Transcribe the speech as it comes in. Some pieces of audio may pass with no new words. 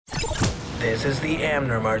This is the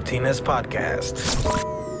Amner Martinez Podcast.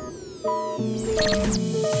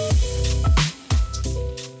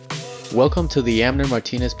 Welcome to the Amner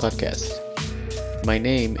Martinez Podcast. My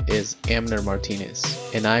name is Amner Martinez,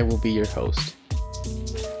 and I will be your host.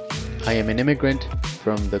 I am an immigrant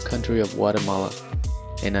from the country of Guatemala,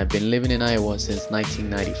 and I've been living in Iowa since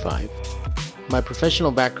 1995. My professional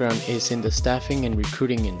background is in the staffing and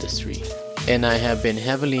recruiting industry, and I have been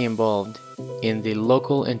heavily involved in the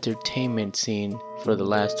local entertainment scene for the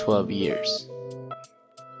last 12 years.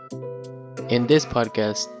 In this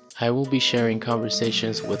podcast, I will be sharing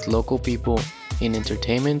conversations with local people in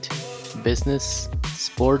entertainment, business,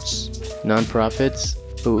 sports, nonprofits,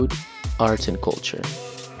 food, arts, and culture.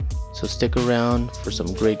 So stick around for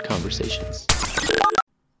some great conversations.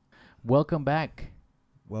 Welcome back.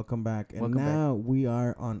 Welcome back. And Welcome now we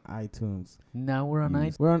are on iTunes. Now we're on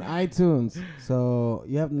iTunes. We're on iTunes. So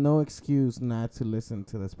you have no excuse not to listen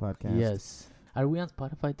to this podcast. Yes. Are we on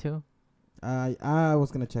Spotify too? I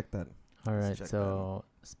was going to check that. All right. So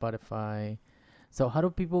Spotify. So how do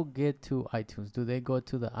people get to iTunes? Do they go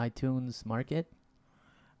to the iTunes market?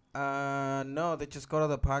 No, they just go to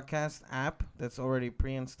the podcast app that's already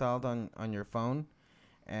pre-installed on your phone.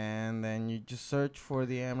 And then you just search for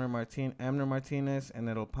the Amner Martinez, and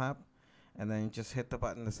it'll pop. And then you just hit the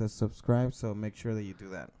button that says subscribe. So make sure that you do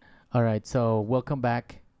that. All right. So welcome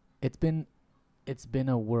back. It's been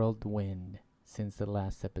a whirlwind since the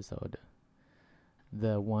last episode.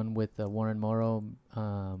 The one with the Warren Morrow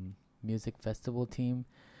music festival team.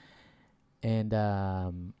 And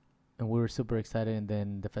we were super excited. And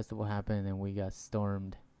then the festival happened and we got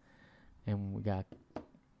stormed. And we got...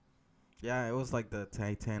 Yeah, it was like the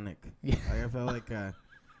Titanic. Yeah. Like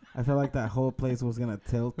I felt like that whole place was gonna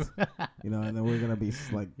tilt, and then we're gonna be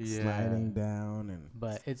sliding down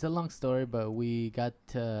But it's a long story. But we got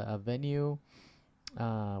a venue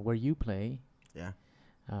where you play. Yeah.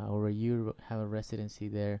 Or where you have a residency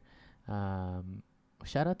there.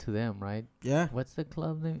 Shout out to them, right? Yeah. What's the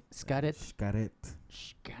club name? Scadet.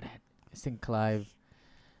 It's in Clive.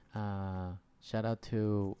 Shout out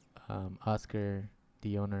to Oscar,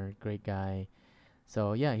 the owner, great guy.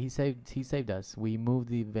 So yeah, he saved us. We moved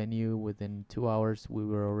the venue within 2 hours. We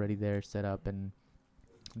were already there, set up, and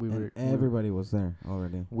everybody was there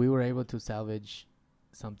already. We were able to salvage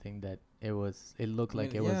something that it looked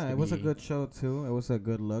like it was. Yeah, it was a good show too. It was a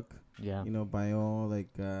good look. Yeah. By all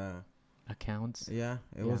accounts. Yeah,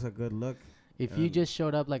 it was a good look. If you just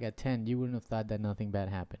showed up like at 10, you wouldn't have thought that nothing bad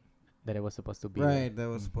happened. That it was supposed to be right. there.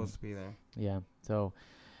 That was supposed to be there. Yeah. So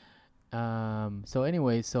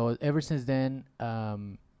anyway, so ever since then,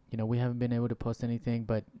 we haven't been able to post anything,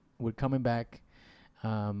 but we're coming back.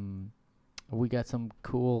 We got some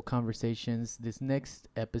cool conversations. This next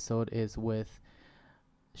episode is with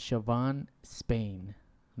Siobhan Spain,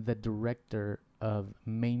 the director of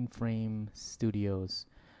Mainframe Studios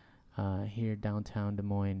here downtown Des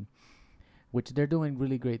Moines, which they're doing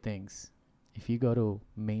really great things. If you go to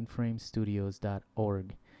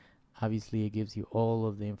mainframestudios.org, obviously, it gives you all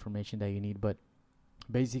of the information that you need. But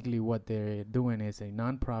basically, what they're doing is a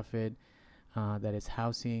nonprofit that is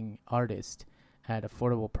housing artists at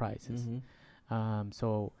affordable prices.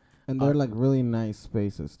 Mm-hmm. And they're like really nice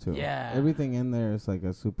spaces too. Yeah. Everything in there is like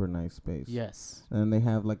a super nice space. Yes. And they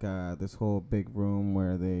have like this whole big room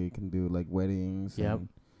where they can do like weddings. Yep.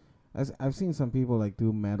 And I've seen some people like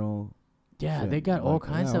do metal. Yeah, shit. they got all Like,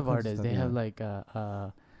 kinds of artists. stuff, They have like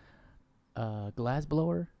a glass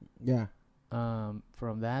blower. Yeah.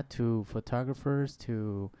 From that to photographers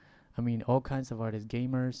to, all kinds of artists,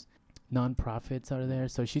 gamers, nonprofits are there.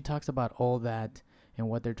 So she talks about all that and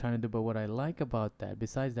what they're trying to do. But what I like about that,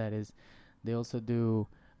 besides that, is they also do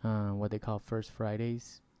what they call First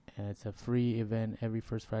Fridays. And it's a free event every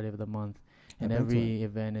first Friday of the month. And every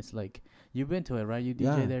event is like, you've been to it, right? You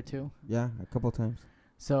DJ there too? Yeah, a couple times.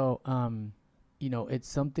 So, it's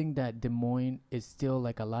something that Des Moines is still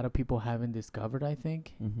like a lot of people haven't discovered, I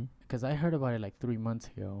think. Because I heard about it like 3 months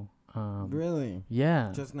ago. Really?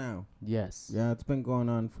 Yeah. Just now? Yes. Yeah, it's been going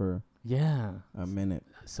on for a minute.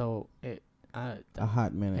 So a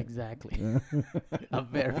hot minute. Exactly. A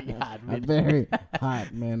very hot minute. A very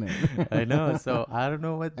hot minute. I know. So I don't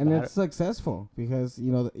know what. And it's successful because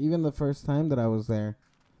even the first time that I was there,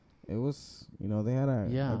 it was they had a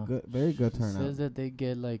very good turnout. It says that they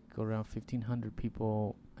get like around 1,500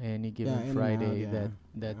 people any given Friday.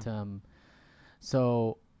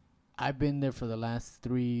 So I've been there for the last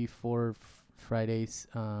 3-4 Fridays,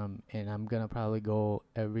 and I'm gonna probably go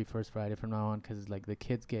every first Friday from now on because like the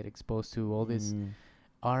kids get exposed to all this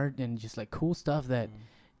art and just like cool stuff that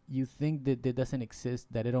you think that it doesn't exist,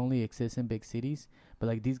 that it only exists in big cities, but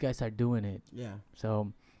like these guys are doing it. Yeah.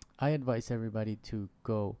 So I advise everybody to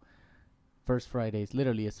go first Fridays.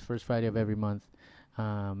 Literally, it's first Friday of every month,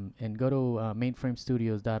 and go to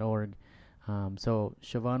mainframestudios.org. So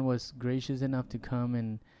Siobhan was gracious enough to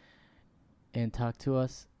come and talk to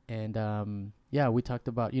us, and yeah, we talked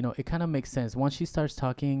about, it kind of makes sense once she starts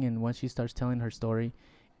talking and once she starts telling her story.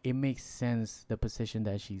 It makes sense, the position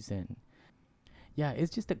that she's in. Yeah,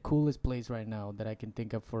 it's just the coolest place right now that I can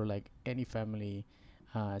think of for like any family,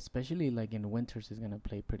 especially like in winters is gonna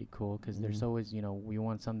play pretty cool because there's always, we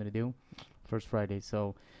want something to do. First Friday.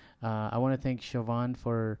 So I want to thank Siobhan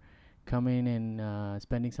for coming and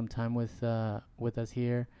spending some time with us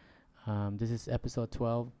here. This is episode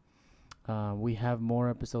 12. We have more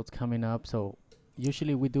episodes coming up. So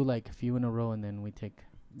usually we do like a few in a row and then we take.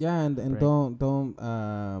 Yeah, and break.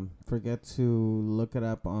 don't forget to look it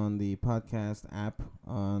up on the podcast app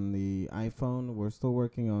on the iPhone. We're still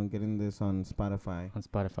working on getting this on Spotify. On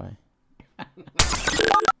Spotify.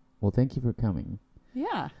 Well, thank you for coming.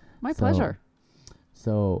 Yeah, my pleasure.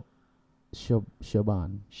 So,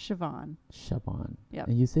 Siobhan. Siobhan. Yep.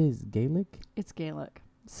 And you say it's Gaelic? It's Gaelic.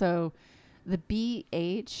 So the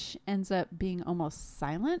BH ends up being almost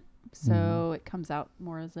silent. So it comes out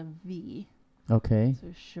more as a V. Okay. So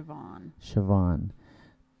Siobhan. Siobhan.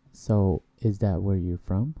 So is that where you're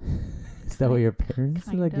from? Is that where your parents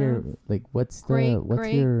kind your of. like what's Great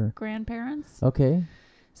your grandparents? Okay.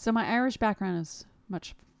 So my Irish background is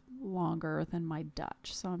much longer than my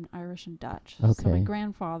Dutch. So I'm Irish and Dutch. Okay. So my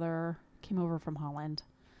grandfather came over from Holland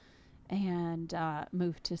and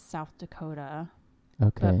moved to South Dakota.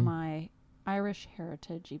 Okay. But my Irish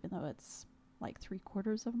heritage, even though it's like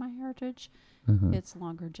 3/4 of my heritage, it's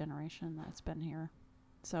longer generation that's been here.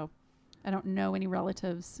 So I don't know any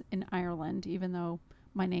relatives in Ireland, even though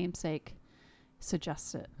my namesake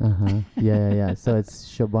suggests it. Yeah. So it's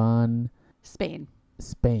Siobhan Spain.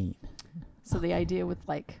 So the idea with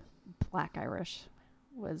like Black Irish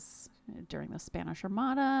was during the Spanish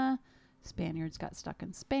Armada, Spaniards got stuck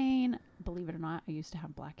in Spain. Believe it or not, I used to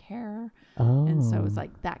have black hair. Oh. And so it was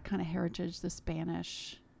like that kind of heritage, the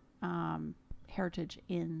Spanish heritage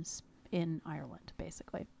in Ireland,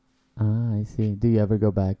 basically. Ah, I see. Do you ever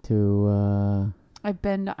go back to I've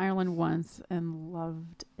been to Ireland once and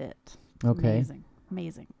loved it. Okay.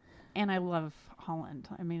 Amazing. And I love Holland.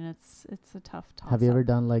 I mean, it's a tough toss. Have you ever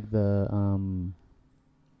done like the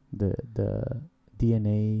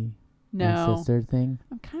DNA ancestor thing?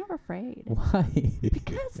 I'm kind of afraid. Why?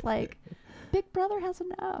 Because like Big Brother has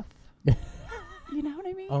enough. You know what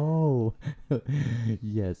I mean? Oh,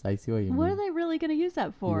 yes, I see what you mean. What are they really going to use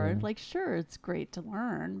that for? Yeah. Like, sure, it's great to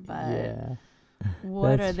learn, but Yeah.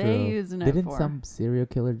 what That's are they true. using it Didn't for? some serial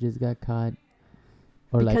killer just got caught?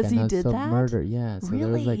 Or Because like he an did unsolved that? murder? Yeah. So there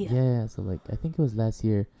was like, Really? so like I think it was last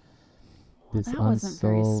year. Well, This that wasn't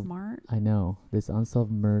very unsolved. smart. I know this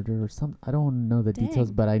unsolved murder or some. I don't know the details,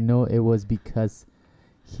 Dang. but I know it was because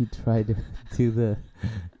he tried to do the.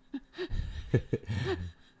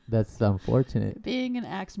 That's unfortunate. Being an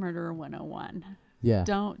axe murderer 101. Yeah.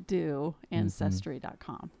 Don't do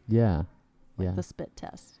ancestry.com. Yeah. Like Yeah. the spit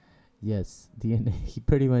test. Yes. DNA. He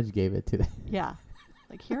pretty much gave it to them. Yeah.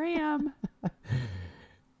 Like, here I am.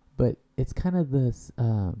 But it's kind of this.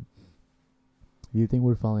 Do you think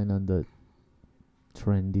we're falling on the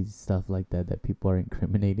trendy stuff like that people are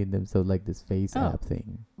incriminating themselves, like this face app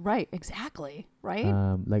thing? Right. Exactly. Right?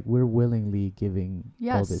 Like we're willingly giving all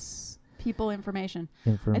Yes. this People information.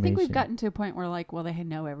 information. I think we've gotten to a point where like, well, they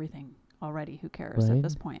know everything already. Who cares at Right?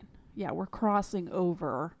 this point? Yeah, we're crossing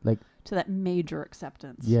over Like- to that major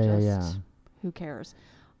acceptance. Yeah. Just who cares?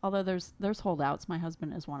 Although there's holdouts. My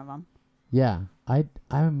husband is one of them. Yeah.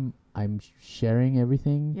 I'm sharing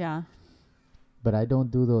everything. Yeah. But I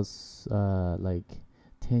don't do those like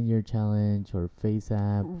 10-year challenge or face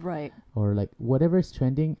app Right. or like whatever's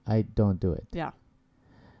trending. I don't do it. Yeah.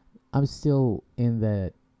 I'm still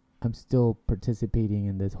participating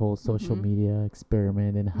in this whole social Mhm. media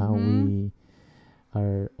experiment and how Mhm. we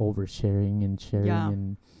are oversharing and sharing Yeah.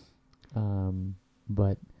 and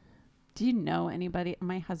but Do you know anybody?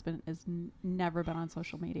 My husband has never been on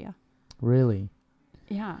social media. really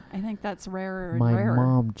Yeah, I think that's rarer and my rarer.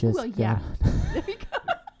 mom just Well, got yeah. on. There you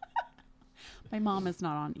go. My mom is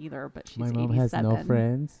not on either, but she's My mom 87. has no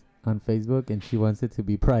friends on Facebook and she wants it to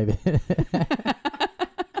be private.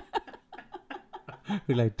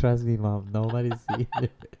 We're like, trust me, mom, nobody's seeing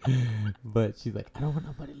it. But she's like, I don't want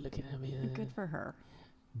nobody looking at me. Good for her.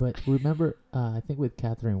 But remember, I think with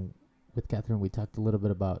Catherine, we talked a little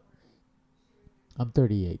bit about. I'm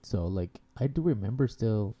 38, so like I do remember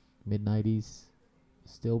still mid-90s,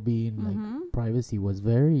 still being Mhm. like privacy was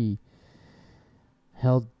very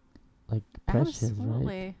held like precious, right?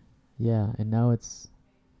 Absolutely. Yeah, and now it's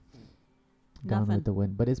gone Nothing. with the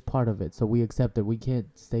wind. But it's part of it, so we accept that we can't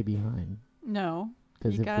stay behind. No,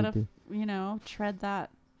 Because you if gotta, we do, tread that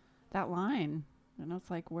line. And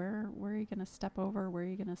it's like, where are you gonna step over? Where are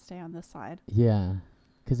you gonna stay on this side? yeah.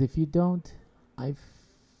 Because if you don't,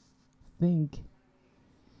 think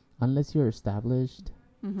unless you're established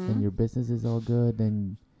Mm-hmm. and your business is all good,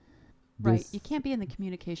 then Right. this- You can't be in the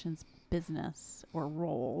communications business or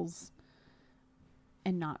roles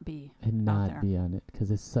and not be and out not there. be on it,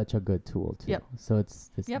 because it's such a good tool too. Yep. So it's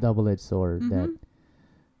this Yep. double-edged sword that Mhm.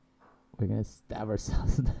 we're gonna stab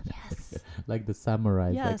ourselves in the Yes. like the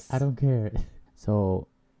samurais. Yes. Like, I don't care. So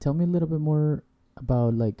tell me a little bit more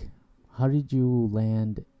about, like, how did you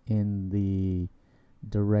land in the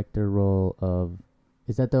director role of?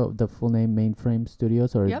 Is that the full name, Mainframe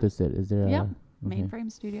Studios, or Yep. is there Yep. a okay.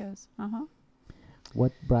 Mainframe Studios. Uh-huh.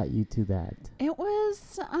 What brought you to that? It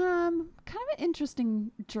was kind of an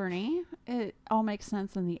interesting journey. It all makes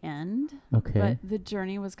sense in the end. Okay. But the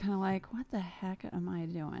journey was kind of like, what the heck am I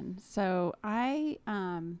doing? So I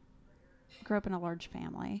grew up in a large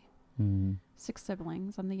family, Mm, 6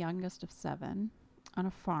 siblings. I'm the youngest of 7 on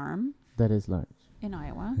a farm that is large. in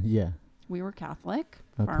Iowa. Yeah. We were Catholic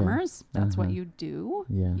Okay. farmers. That's what Uh-huh. you do.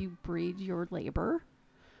 Yeah. You breed your labor.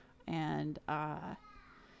 And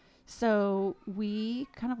so we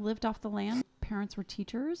kind of lived off the land. Parents were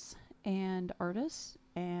teachers and artists.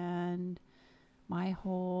 And my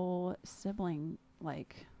whole sibling,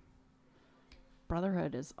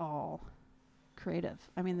 brotherhood is all creative.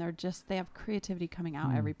 I mean, they have creativity coming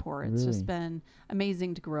out every pore. It's just really? been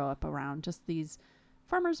amazing to grow up around. Just these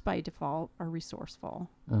farmers by default are resourceful.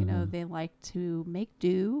 Uh-huh. They like to make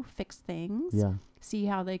do, fix things, Yeah. see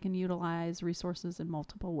how they can utilize resources in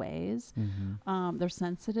multiple ways. Mm-hmm. They're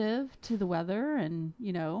sensitive to the weather and,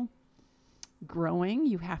 growing.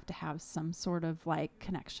 You have to have some sort of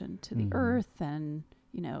connection to the Mhm. earth and,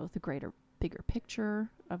 the bigger picture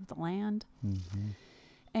of the land. Mm-hmm.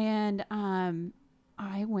 And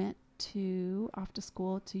I went off to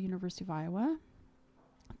school to University of Iowa.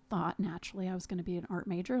 Thought naturally I was going to be an art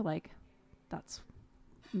major. That's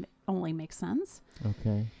only makes sense.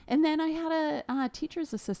 Okay. And then I had a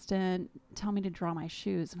teacher's assistant tell me to draw my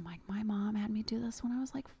shoes. And I'm like, my mom had me do this when I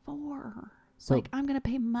was 4. So I'm going to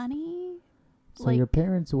pay money. So your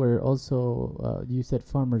parents were also, you said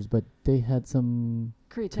farmers, but they had some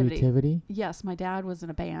creativity? Yes, my dad was in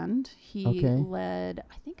a band. He Okay. led,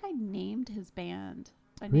 I think I named his band.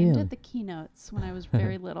 I named Really? it the Keynotes when I was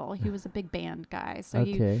very little. He was a big band guy. So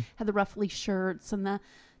he Okay. had the ruffly shirts and the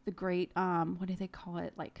great, what do they call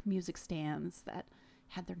it? Music stands that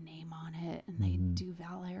had their name on it. And they Mhm. do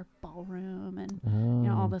Valleyer Ballroom and,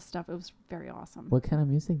 Oh. all this stuff. It was very awesome. What kind of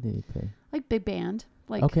music did he play? Big band.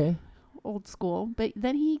 Okay. Old school. But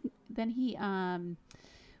then he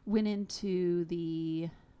went into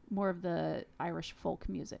more of the Irish folk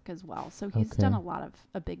music as well. So he's Okay. done a lot of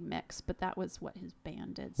a big mix, but that was what his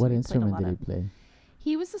band did. So What he played a instrument lot did he of- play?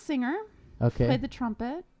 He was a singer, Okay. played the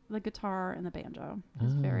trumpet, the guitar, and the banjo. He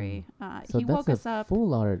was very, So he that's woke us up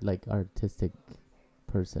full artistic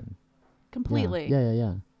person. completely.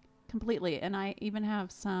 Yeah. Completely. And I even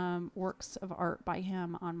have some works of art by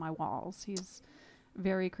him on my walls. He's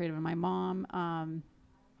very creative. And my mom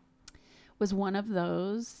was one of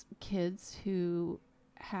those kids who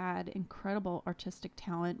had incredible artistic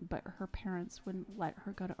talent, but her parents wouldn't let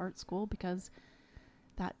her go to art school because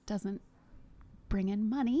that doesn't bring in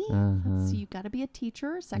money. Uh-huh. You got to be a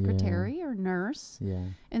teacher, secretary, or nurse. Yeah.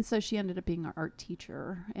 And so she ended up being an art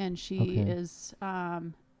teacher, and she Okay. is,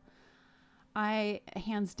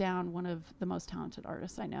 hands down, one of the most talented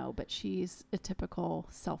artists I know, but she's a typical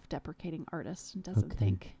self-deprecating artist and doesn't Okay.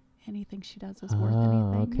 think anything she does is worth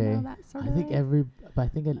anything. Okay. That sort I of think thing. every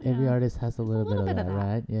Yeah. artist has a little, little bit bit of of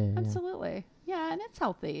that, that. right? Yeah. Absolutely. Yeah, and it's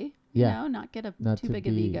healthy. Yeah. Not get Not too to big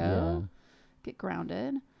of be, ego. Get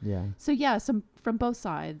grounded. Yeah. So yeah, some from both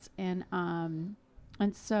sides, and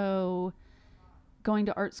so going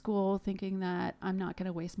to art school thinking that I'm not going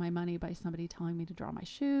to waste my money by somebody telling me to draw my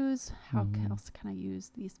shoes. How Mhm. else can I use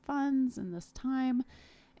these funds and this time?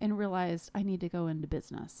 And realized I need to go into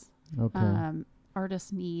business. Okay.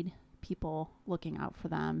 Artists need people looking out for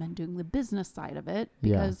them and doing the business side of it,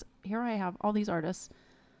 Yeah. because here I have all these artists.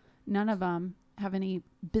 None of them have any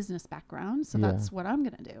business background. So Yeah. that's what I'm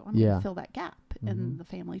going to do. I'm Yeah. going to fill that gap in Mhm. the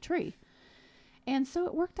family tree. And so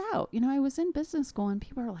it worked out. I was in business school and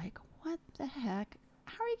people are like, what the heck?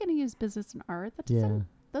 How are you going to use business and art? That doesn't, Yeah.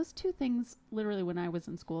 those two things, literally, when I was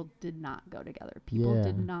in school, did not go together. People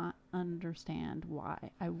did Yeah. not understand why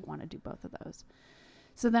I want to do both of those.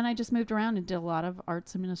 So then I just moved around and did a lot of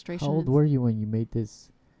arts administration. How old were you when you made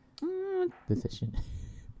this Mm, decision?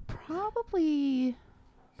 probably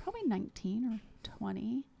 19 or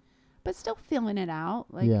 20, but still feeling it out.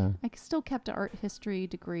 Like Yeah. I still kept an art history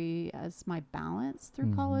degree as my balance through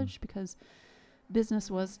Mhm. college because business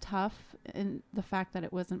was tough, and the fact that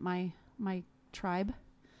it wasn't my tribe.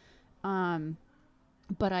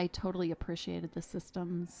 But I totally appreciated the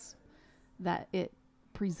systems that it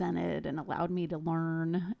presented and allowed me to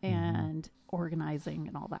learn, and organizing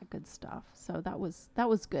and all that good stuff. So that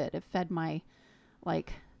was good. It fed my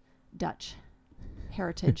like Dutch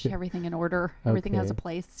heritage, everything in order, everything has a Okay.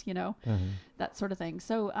 place, Uh-huh. that sort of thing.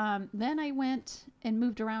 So then I went and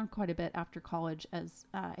moved around quite a bit after college, as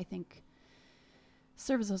I think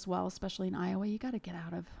serves us well, especially in Iowa. You got to get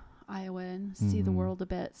out of Iowa and see the Mhm. world a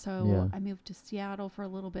bit. So Yeah. I moved to Seattle for a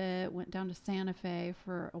little bit, went down to Santa Fe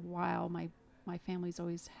for a while. My family's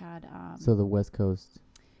always had So the West Coast.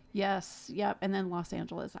 yes, yep, and then Los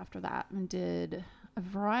Angeles after that, and did a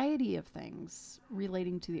variety of things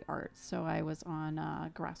relating to the arts. So I was on a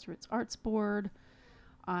grassroots arts board.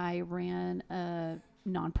 I ran a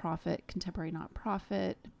contemporary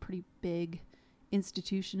nonprofit, pretty big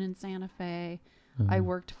institution in Santa Fe. I Uh-huh.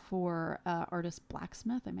 worked for artist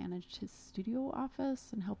Blacksmith. I managed his studio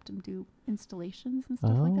office and helped him do installations and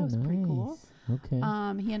stuff like that. It was pretty cool. Okay.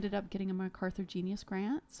 He ended up getting a MacArthur Genius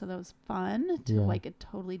Grant, so that was fun. Yeah. Like, it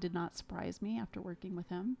totally did not surprise me after working with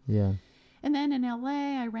him. Yeah. And then in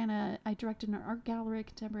LA, I directed an art gallery,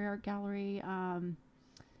 contemporary art gallery.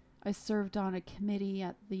 I served on a committee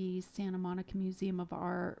at the Santa Monica Museum of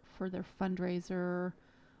Art for their fundraiser.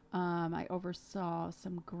 I oversaw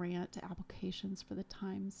some grant applications for the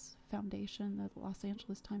Times Foundation, the Los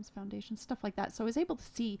Angeles Times Foundation, stuff like that. So I was able to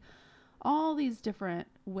see all these different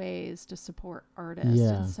ways to support artists.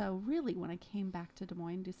 Yeah. And so really when I came back to Des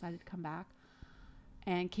Moines, decided to come back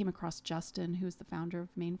and came across Justin, who's the founder of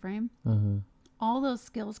Mainframe. Uh-huh. All those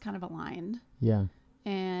skills kind of aligned Yeah.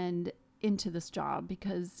 and into this job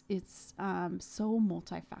because it's so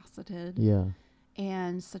multifaceted Yeah.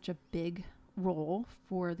 and such a big role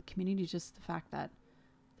for the community. Just the fact that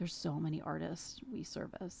there's so many artists we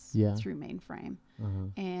service Yeah. through Mainframe, Uh-huh.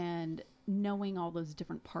 and knowing all those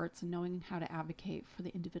different parts and knowing how to advocate for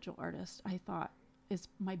the individual artist, I thought is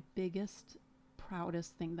my biggest,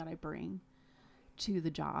 proudest thing that I bring to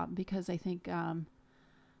the job, because I think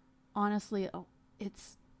honestly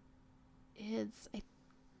it's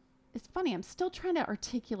funny. I'm still trying to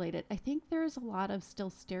articulate it. I think there's a lot of still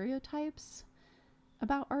stereotypes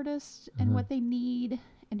about artists and what they need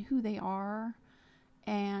and who they are.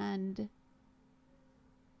 And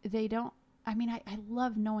they don't, I mean, I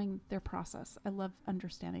love knowing their process. I love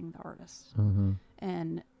understanding the artist Uh-huh.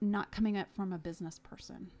 and not coming up from a business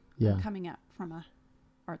person. Yeah. I'm coming up from a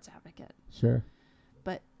arts advocate, Sure.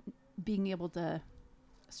 but being able to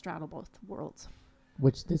straddle both worlds.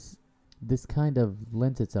 Which this kind of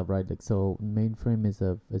lends itself, right? Like, so Mainframe is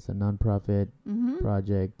a nonprofit Mm-hmm.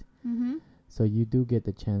 project. Mm-hmm. So you do get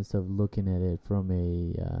the chance of looking at it from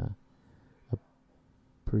a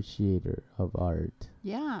appreciator of art.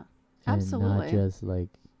 Yeah, And absolutely. not just like,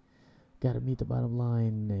 gotta meet the bottom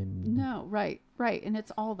line and... No, right. And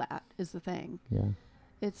it's all that is the thing. Yeah.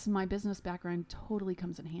 It's my business background totally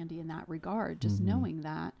comes in handy in that regard. Just Mhm. knowing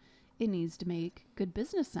that it needs to make good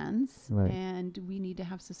business sense, Right. and we need to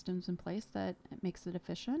have systems in place that makes it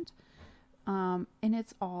efficient. And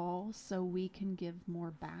it's all so we can give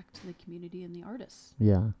more back to the community and the artists.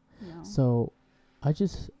 Yeah. You know?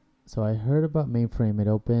 So I heard about Mainframe. It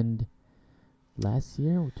opened last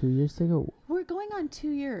year or 2 years ago. We're going on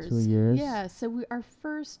 2 years. 2 years? Yeah. So our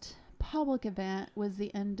first public event was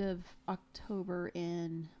the end of October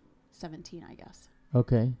in 17, I guess.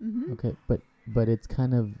 Okay. Mm-hmm. Okay. But it's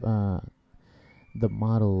kind of the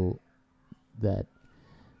model that...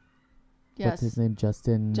 Yes. What's his name?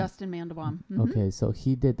 Justin Mandelbaum. Mhm. Okay, so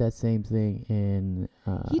he did that same thing in...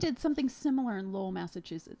 He did something similar in Lowell,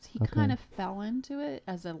 Massachusetts. He Okay. kind of fell into it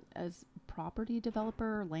as property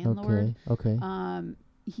developer, landlord. Okay.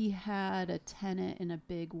 He had a tenant in a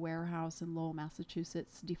big warehouse in Lowell,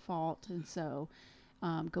 Massachusetts default, and so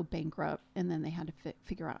go bankrupt, and then they had to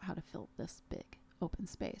figure out how to fill this big open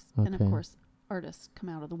space. And of Okay. course, artists come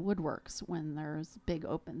out of the woodworks when there's big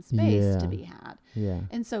open space to Yeah. be had. Yeah.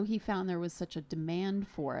 And so he found there was such a demand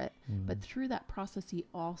for it. Mm. But through that process, he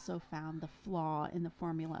also found the flaw in the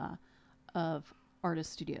formula of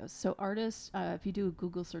artist studios. So artists, if you do a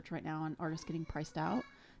Google search right now on artists getting priced out,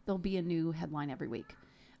 there'll be a new headline every week.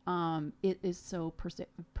 It is so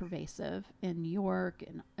pervasive in New York.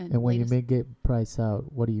 And when you make it price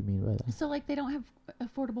out, what do you mean by that? So like they don't have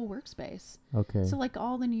affordable workspace. Okay. So like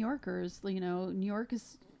all the New Yorkers, New York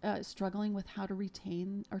is struggling with how to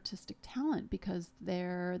retain artistic talent because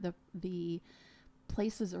they're the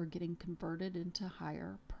places are getting converted into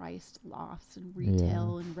higher priced lofts and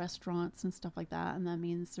retail and restaurants and stuff like that. And that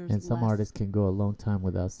means there's and some less. artists can go a long time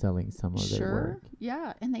without selling some of their work.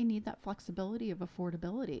 Yeah. And they need that flexibility of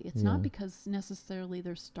affordability. It's Yeah. not because necessarily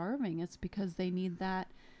they're starving. It's because they need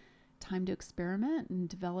that time to experiment and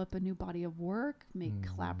develop a new body of work, make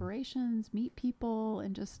collaborations, meet people,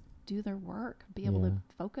 and just do their work, be able to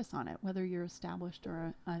focus on it, whether you're established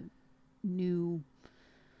or a new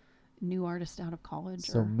artist out of college.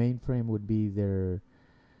 So Mainframe would be their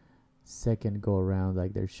second go around,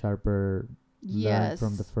 like their sharper learn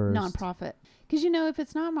from the first. Nonprofit. Because, you know, if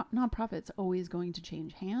it's not nonprofit, it's always going to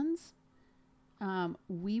change hands.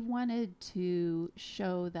 We wanted to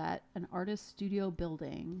show that an artist studio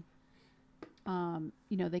building,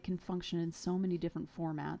 you know, they can function in so many different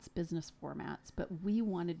formats, business formats, but we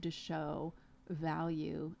wanted to show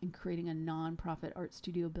value in creating a nonprofit art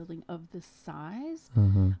studio building of this size.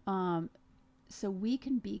 So we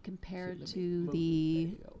can be compared to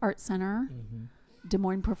the Art Center, Des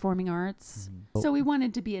Moines Performing Arts. So we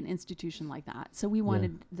wanted to be an institution like that. So we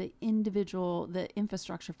wanted the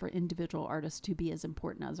infrastructure for individual artists to be as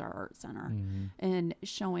important as our art center, and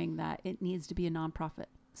showing that it needs to be a nonprofit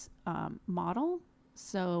model.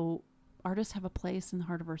 So artists have a place in the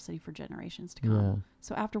heart of our city for generations to come.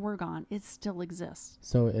 So after we're gone, it still exists.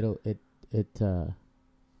 So it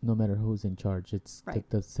no matter who's in charge, it's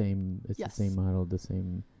the same. It's the same model, the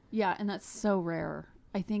same. Yeah, and that's so rare.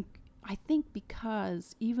 I think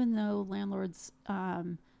because even though landlords,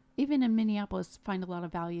 even in Minneapolis, find a lot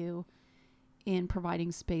of value in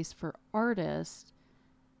providing space for artists,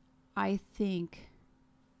 I think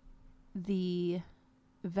the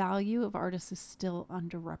value of artists is still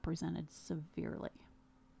underrepresented severely.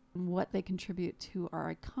 What they contribute to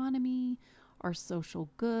our economy, our social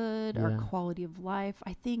good, our quality of life.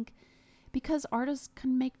 I think because artists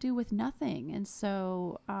can make do with nothing. And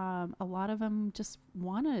so a lot of them just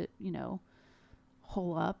want to, you know,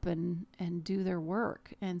 hole up and do their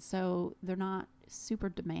work. And so they're not super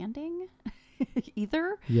demanding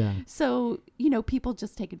either. Yeah. So, you know, people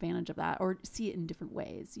just take advantage of that or see it in different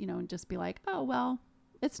ways, you know, and just be like, oh, well,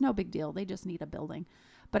 it's no big deal. They just need a building.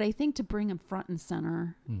 But I think to bring them front and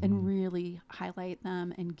center and really highlight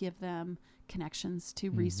them and give them connections to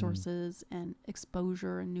resources and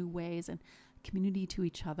exposure in new ways and community to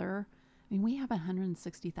each other. I mean, we have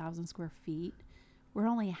 160,000 square feet. We're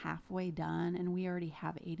only halfway done and we already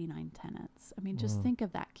have 89 tenants. I mean, just think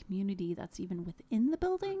of that community that's even within the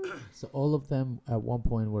building. So all of them at one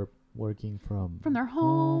point were working from their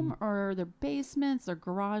home or their basements, their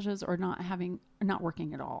garages, or not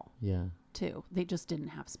working at all. Yeah. Too. They just didn't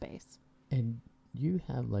have space. And you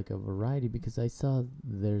have like a variety, because I saw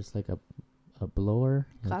there's like a blower.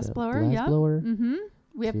 Glass like blower, glass yeah. blower.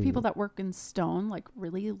 We have people that work in stone, like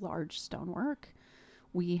really large stonework.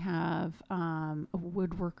 We have a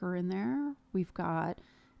woodworker in there. We've got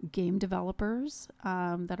game developers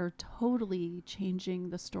that are totally changing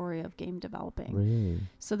the story of game developing. Really?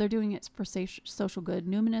 So they're doing it for social good.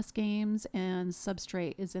 Numinous Games and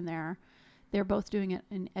Substrate is in there. They're both doing it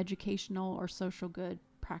in educational or social good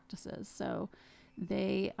practices. So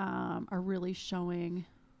they are really showing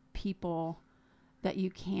people that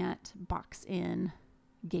you can't box in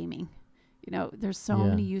gaming. You know, there's so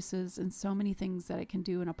many uses and so many things that it can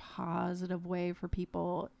do in a positive way for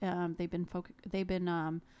people.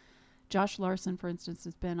 Josh Larson, for instance,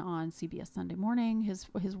 has been on CBS Sunday Morning.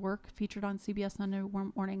 His work featured on CBS Sunday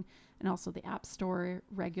Morning, and also the App Store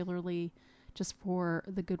regularly, just for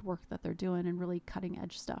the good work that they're doing and really cutting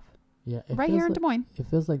edge stuff. Yeah, right here in Des Moines. It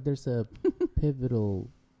feels like there's a pivotal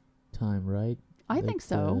time, right? I think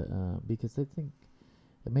so. Because I think,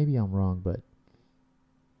 maybe I'm wrong, but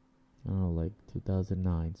I don't know, like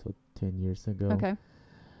 2009, so 10 years ago. Okay.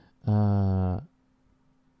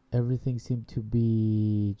 Everything seemed to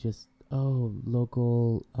be just,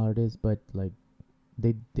 local artists, but like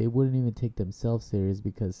they wouldn't even take themselves serious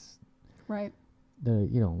because right.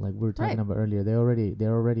 Like we were talking about earlier, they're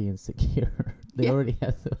already insecure. They already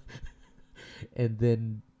have the and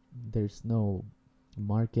then there's no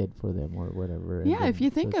market for them or whatever. Yeah, if you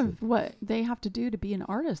think of what they have to do to be an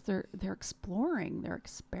artist, they're exploring, they're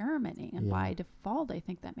experimenting, and by default I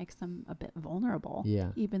think that makes them a bit vulnerable. Yeah.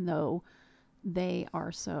 Even though they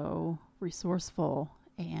are so resourceful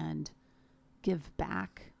and give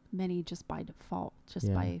back, many just by default,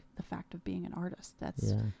 by the fact of being an artist.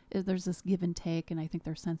 There's this give and take, and I think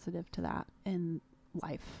they're sensitive to that in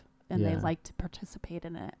life, and they like to participate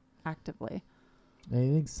in it actively. I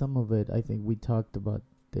think some of it, I think we talked about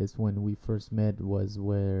this when we first met, was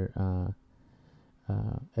where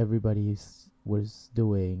everybody was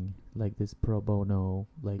doing like this pro bono,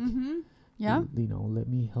 like Yeah. Let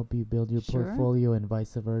me help you build your Sure. portfolio and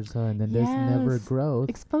vice versa. And then there's never Yes. growth.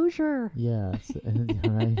 Exposure. Yeah.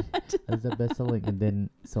 Right. That's the best selling. And then,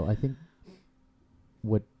 so I think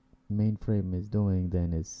what Mainframe is doing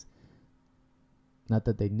then is not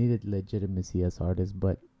that they needed legitimacy as artists,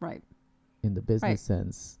 but Right. in the business Right.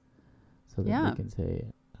 sense, so that Yeah. they can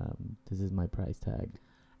say, this is my price tag.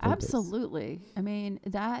 for this. Absolutely. I mean,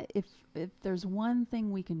 that if there's one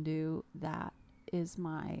thing we can do, that is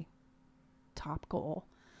my top goal.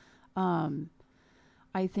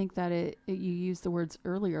 I think that you used the words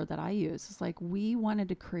earlier that I use. It's like we wanted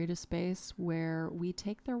to create a space where we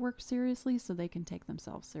take their work seriously so they can take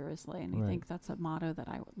themselves seriously. And I Right. think that's a motto that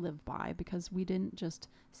I live by, because we didn't just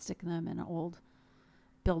stick them in an old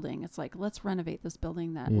building. It's like, let's renovate this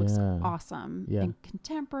building that looks Yeah. awesome Yeah. and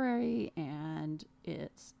contemporary, and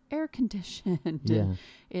it's air conditioned. Yeah. And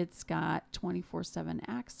it's got 24/7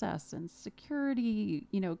 access and security,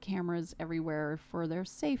 cameras everywhere for their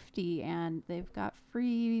safety, and they've got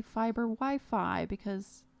free fiber Wi-Fi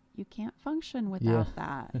because you can't function without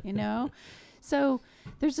that. So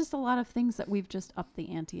there's just a lot of things that we've just upped the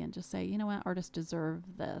ante and just say, you know what, artists deserve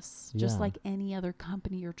this. Just Yeah. like any other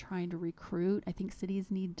company you're trying to recruit. I think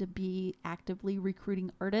cities need to be actively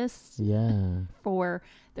recruiting artists Yeah. for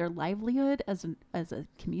their livelihood as a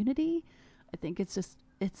community. I think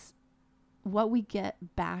it's what we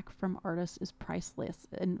get back from artists is priceless,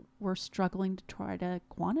 and we're struggling to try to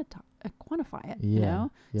quantify it, Yeah.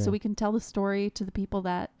 so we can tell the story to the people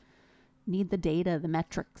that need the data, the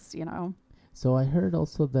metrics. So I heard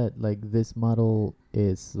also that like this model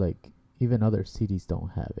is like even other cities don't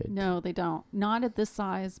have it. No, they don't. Not at this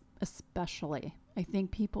size, especially. I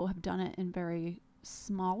think people have done it in very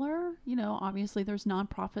smaller, obviously there's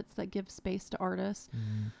nonprofits that give space to artists,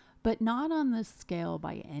 but not on this scale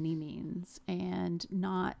by any means, and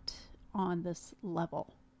not on this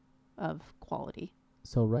level of quality.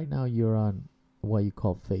 So right now you're on what you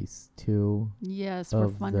call phase 2. Yes, we're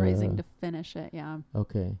Of fundraising the- to finish it. Yeah.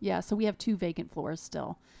 Okay. Yeah. So we have 2 vacant floors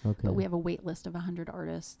still, Okay. but we have a wait list of 100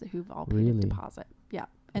 artists who've all paid a Really? deposit. Yeah.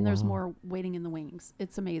 And there's Wow. more waiting in the wings.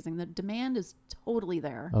 It's amazing. The demand is totally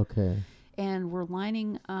there. Okay. And we're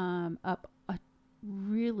lining up a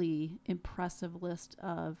really impressive list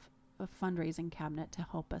of a fundraising cabinet to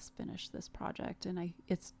help us finish this project. And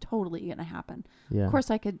it's totally going to happen. Yeah. Of course,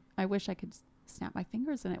 I wish I could snap my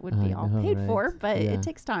fingers and it would be I all know, paid right? for, but Yeah. it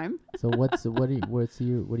takes time. So what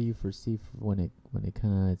do you foresee when it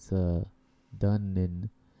kind of it's done in?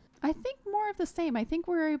 I think more of the same. I think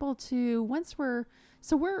we're able to,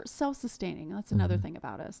 we're self-sustaining. That's another Mhm. thing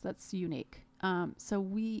about us that's unique.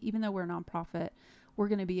 So even though we're a nonprofit, we're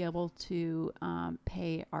going to be able to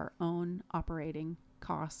pay our own operating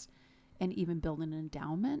costs and even build an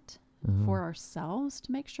endowment for ourselves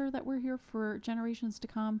to make sure that we're here for generations to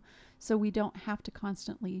come, so we don't have to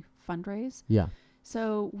constantly fundraise. Yeah.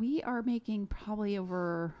 So we are making probably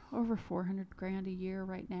over $400,000 a year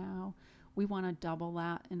right now. We want to double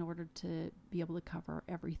that in order to be able to cover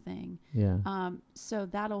everything. Yeah. So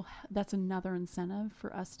that's another incentive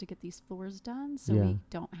for us to get these floors done, so Yeah. we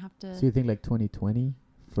don't have to. So you think like 2020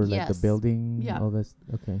 for like the Yes. building? Yeah. All this.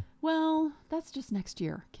 Okay. Well, that's just next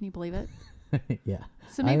year. Can you believe it? Yeah.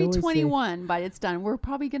 So I maybe always say- 21, but it's done. We're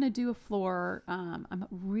probably going to do a floor. I'm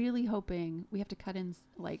really hoping we have to cut in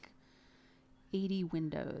like 80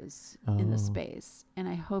 windows in the Oh. space. And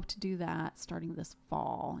I hope to do that starting this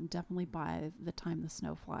fall. And definitely by the time the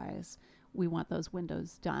snow flies, we want those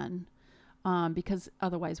windows done. Because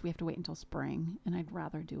otherwise we have to wait until spring. And I'd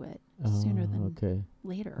rather do it sooner than Okay.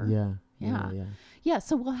 later. Yeah. Yeah. Yeah,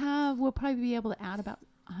 so we'll probably be able to add about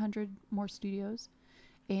 100 more studios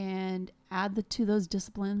and add to those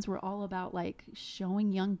disciplines. We're all about like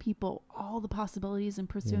showing young people all the possibilities in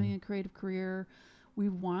pursuing Yeah. a creative career. We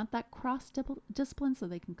want that cross discipline so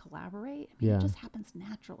they can collaborate. I mean, Yeah. it just happens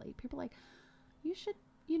naturally. People are like, you should,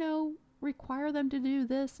 require them to do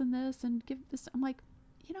this and this and give this. I'm like,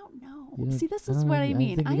 you don't know. You don't- See, this I is don't what know, I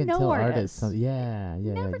mean. think you I can know tell artists. some- yeah.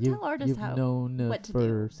 Never You've, tell artists you've how- known what to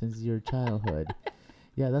do. since your childhood.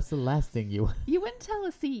 Yeah, that's the last thing you want. You wouldn't tell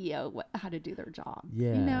a CEO how to do their job.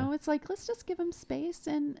 Yeah. It's like, let's just give them space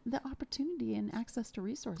and the opportunity and access to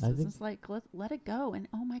resources. think- It's like, let it go. And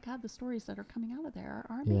oh my God, the stories that are coming out of there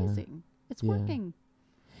are Yeah. amazing. It's Yeah. working.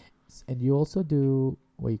 And you also do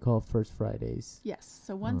what you call First Fridays. Yes.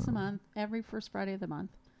 So once a month, every first Friday of the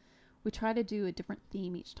month, we try to do a different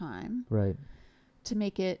theme each time Right. to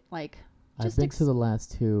make it like, I've just been to the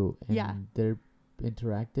last 2, and Yeah. they're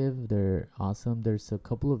interactive. They're awesome. There's a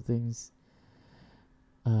couple of things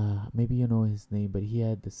maybe you know his name, but he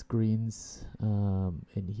had the screens,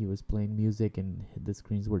 and he was playing music, and the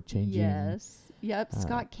screens were changing. Yes. Yep.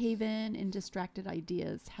 Scott Caven and Distracted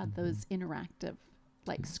Ideas had those interactive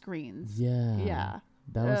like screens. Yeah. Yeah.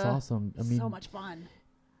 That was awesome. I mean, so much fun.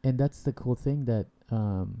 And that's the cool thing that,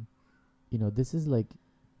 this is like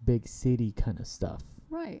big city kind of stuff.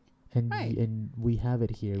 Right. And Right. and we have it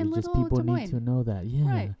here. In We just little people Des need to Moines. know that. Yeah.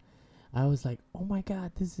 Right. I was like, oh my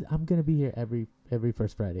God, I'm gonna be here every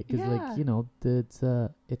first Friday because Yeah.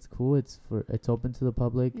 it's cool. It's open to the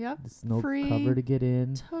public. Yep. There's no Free. cover to get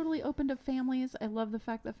in. Totally open to families. I love the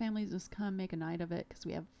fact that families just come make a night of it because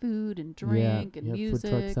we have food and drink and music.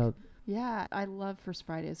 Food trucks out. Yeah, I love First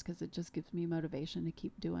Fridays because it just gives me motivation to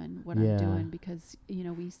keep doing what Yeah. I'm doing because,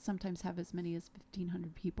 we sometimes have as many as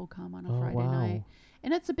 1,500 people come on a Oh, Friday wow. night.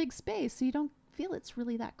 And it's a big space, so you don't feel it's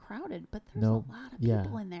really that crowded, but there's Nope. a lot of Yeah.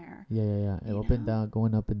 people in there. Yeah. You Up and know? down,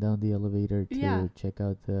 going up and down the elevator to Yeah. check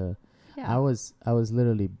out the. Yeah. I was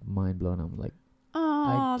literally mind blown. I'm like, I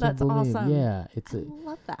Oh, can't that's believe. awesome. Yeah, it's I a.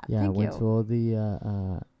 love that. Yeah, I Thank went you. to all the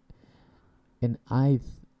and I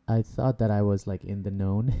thought that I was like in the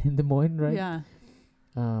known in Des Moines, right? Yeah.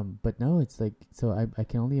 But no, it's like so I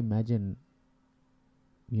can only imagine,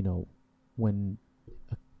 when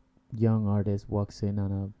a young artist walks in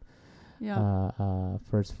on Yeah. a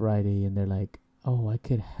first Friday and they're like, oh, I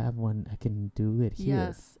could have one, I can do it here.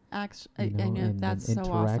 Yes. Actually, I know and that's so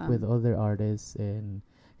interact awesome. with other artists, and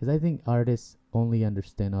because I think artists only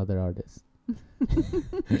understand other artists.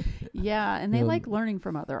 Yeah, and they You know, like learning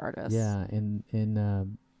from other artists. Yeah, and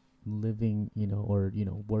living, or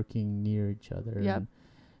working near each other, Yep. and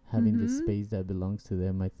having the Mhm. space that belongs to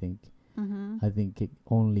them. I think Mm-hmm.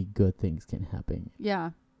 only good things can happen.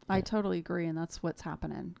 Yeah, I Yeah. totally agree, and that's what's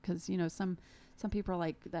happening. Because some people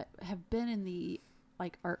like that have been in the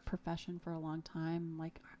like art profession for a long time.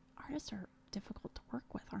 Like artists are difficult to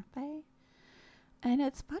work with, aren't they? And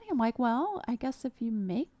it's funny. I'm like, well, I guess if you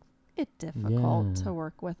make it difficult Yeah. to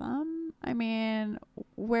work with them, I mean,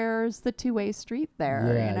 where's the two-way street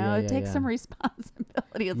there? Yeah, It takes yeah. some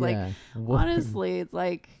responsibility. It's like, Yeah. honestly,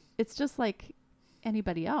 it's just like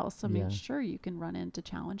anybody else. I mean, Yeah. sure, you can run into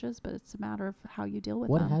challenges, but it's a matter of how you deal with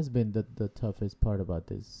What them. has been the toughest part about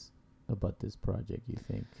this project, you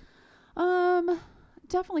think?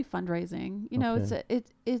 Definitely fundraising.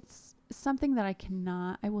 It's something that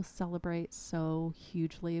I will celebrate so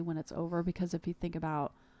hugely when it's over, because if you think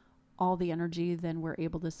about all the energy then we're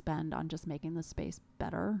able to spend on just making the space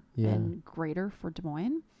better Yeah. and greater for Des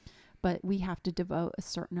Moines. But we have to devote a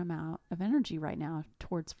certain amount of energy right now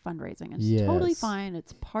towards fundraising. And it's totally Yes. fine.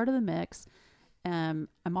 It's part of the mix. I'm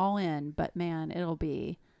all in, but man, it'll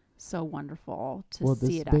be so wonderful to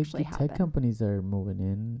see it actually the happen. tech companies are moving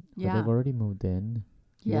in. Or Yeah. they've already moved in.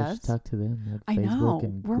 You guys should Yes. talk to them. At I Facebook know.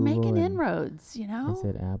 and We're Google making and inroads, I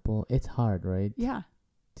said Apple. It's hard, right? Yeah.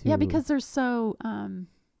 To- Yeah, because they're so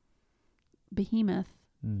behemoth,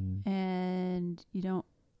 Mm, and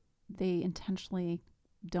they intentionally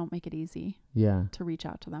don't make it easy yeah. to reach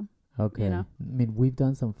out to them. Okay. know? I mean, we've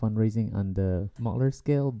done some fundraising on the smaller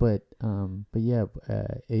scale, but yeah,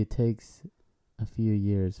 it takes a few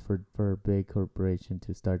years for a big corporation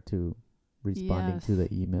to start to responding to Yes.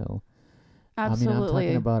 the email. Absolutely. I mean, I'm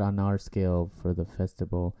talking about on our scale for the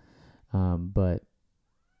festival, but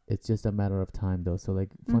it's just a matter of time, though. So, like,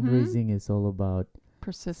 fundraising is all about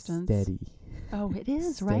persistence. steady. Oh, it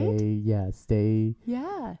is, Stay, right? yeah, stay.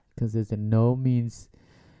 Yeah. Because there's a no means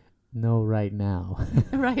no right now.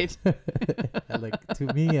 Right. Like, to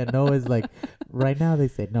me, a no is like, right now they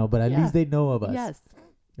said no, but at Yeah. least they know of us. Yes.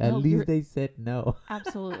 At No, least you're they said no.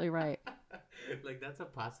 absolutely right. Like, that's a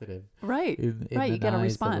positive. Right. In Right, the you get a eyes of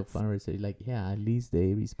response. fundraiser. Like, yeah, at least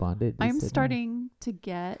they responded. They I'm said no. starting to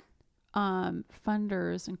get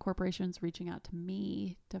funders and corporations reaching out to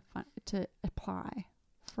me to apply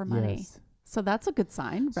for money. Yes. So that's a good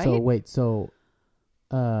sign, right? So, wait,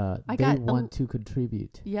 they got want to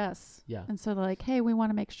contribute. Yes. Yeah. And so they're like, hey, we want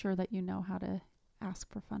to make sure that you know how to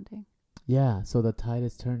ask for funding. Yeah, so the tide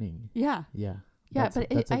is turning. Yeah. Yeah. Yeah, That's but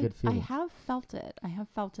that's a I good feeling. have felt it. I have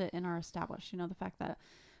felt it in our established, the fact that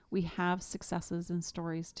we have successes and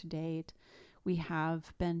stories to date. We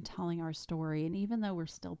have been telling our story. And even though we're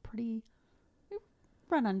still we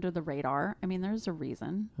run under the radar, I mean, there's a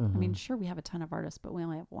reason. I mean, sure, we have a ton of artists, but we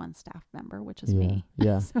only have one staff member, which is me.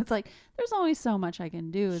 Yeah. So it's like, there's only so much I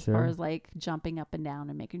can do as far Sure. as like jumping up and down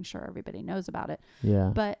and making sure everybody knows about it.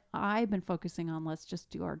 Yeah. But I've been focusing on let's just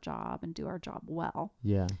do our job and do our job well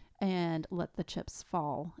Yeah. and let the chips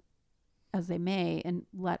fall as they may and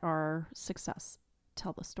let our success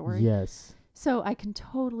tell the story. Yes. So I can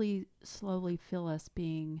totally slowly feel us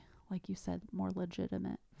being, like you said, more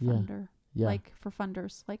legitimate Yeah. funder. Yeah. like for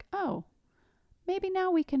funders, like, oh, maybe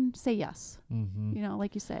now we can say yes. Mm-hmm. You know,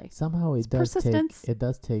 like you say. Somehow It's it does take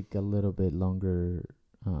persistence. a little bit longer.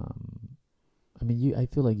 I mean, I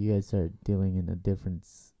feel like you guys are dealing in a different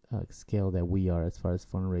scale that we are as far as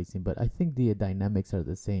fundraising, but I think the dynamics are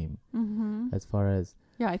the same Mm-hmm. as far as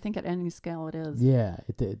Yeah, I think at any scale it is. yeah.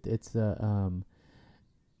 It's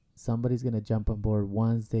somebody's gonna jump on board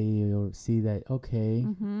once they or see that okay,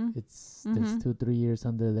 Mm-hmm. it's there's 2-3 years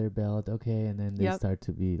under their belt, okay, and then they Yep. start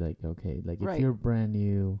to be like okay, like if Right. you're brand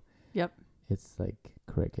new, Yep. it's like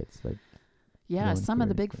crickets, like Yeah, no one some of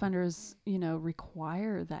the cares, big but- funders, you know,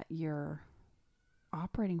 require that you're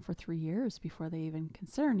operating for 3 years before they even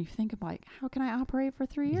consider. And you think of like, how can I operate for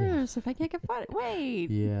 3 Yeah. years if I can't get funded? Wait.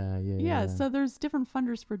 yeah. So there's different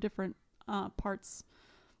funders for different parts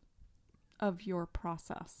of your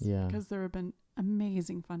process. Yeah. Because there have been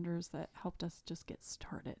amazing funders that helped us just get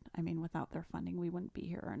started. I mean, without their funding, we wouldn't be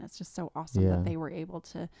here. And it's just so awesome Yeah. that they were able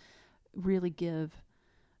to really give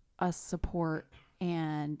us support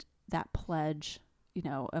and that pledge, you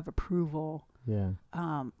know, of approval yeah.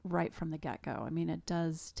 right from the get-go. I mean, it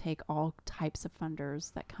does take all types of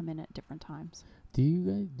funders that come in at different times. Do you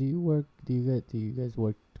guys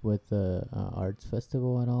work with the arts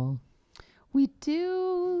festival at all? We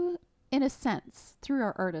do, in a sense, through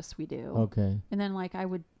our artists we do. Okay. And then like I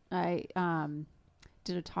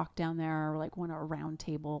did a talk down there, or like one a round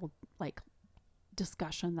table like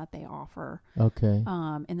discussion that they offer Okay.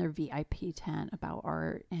 in their VIP tent about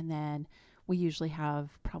art. And then we usually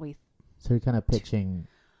have probably So you're kind of pitching.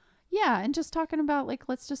 yeah, and just talking about like,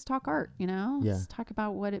 let's just talk art, you know? Yeah. Let's talk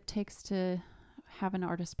about what it takes to have an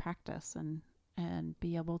artist practice and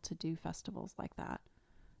be able to do festivals like that.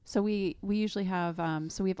 So we usually have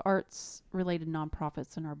so we have arts related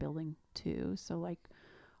nonprofits in our building too. So like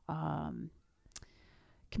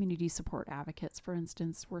Community Support Advocates, for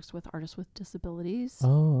instance, works with artists with disabilities.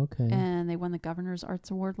 Oh, okay. And they won the Governor's Arts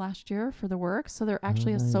Award last year for the work. So they're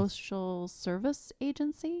actually nice. a social service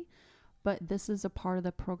agency, but this is a part of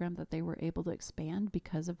the program that they were able to expand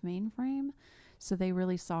because of Mainframe. So they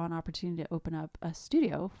really saw an opportunity to open up a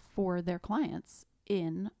studio for their clients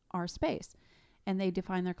in our space. And they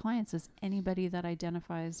define their clients as anybody that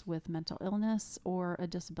identifies with mental illness or a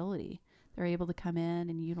disability. They're able to come in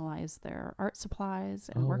and utilize their art supplies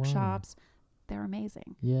and Oh, wow. workshops. They're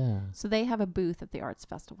amazing. Yeah. So they have a booth at the Arts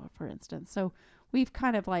Festival, for instance. So we've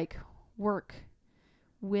kind of like work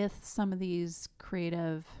with some of these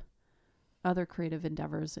other creative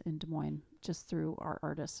endeavors in Des Moines just through our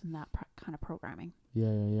artists and that kind of programming. Yeah.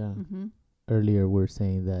 Mm-hmm. Earlier we're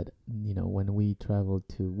saying that, you know, when we travel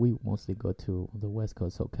we mostly go to the West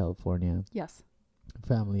Coast of California, Yes.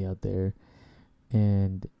 family out there,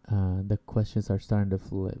 and the questions are starting to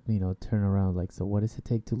flip, you know, turn around, like, so what does it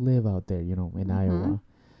take to live out there, you know, in Mhm.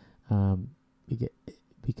 Iowa?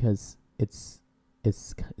 Because it's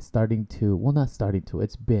starting to, well, not starting to,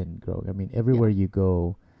 it's been growing. I mean, everywhere you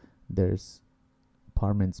go, there's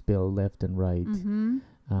apartments built left and right. Mm-hmm.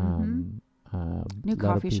 New lot of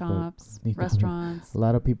coffee people- shops, new coffee- restaurants. A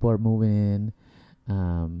lot of people are moving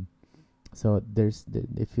in. So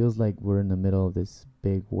it feels like we're in the middle of this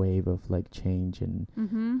big wave of like change, and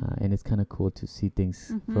Mm-hmm. and it's kind of cool to see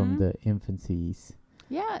things from Mhm. the infancies.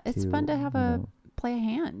 Yeah, it's fun to have play a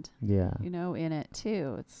hand, Yeah. you know, in it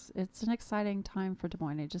too. It's an exciting time for Des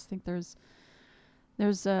Moines. I just think there's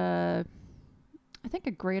I think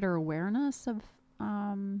a greater awareness of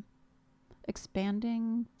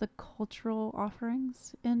expanding the cultural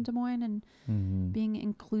offerings in Des Moines and Mm-hmm. being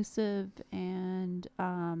inclusive and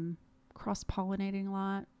cross-pollinating a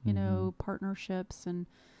lot, you know, partnerships. And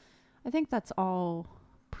I think that's all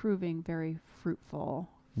proving very fruitful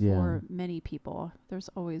for many people. There's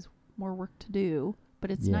always more work to do,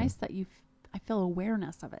 but it's nice that I feel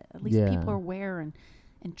awareness of it. At least people are aware and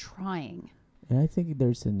trying. And I think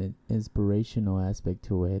there's an inspirational aspect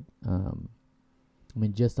to it. I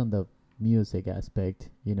mean, just on the music aspect,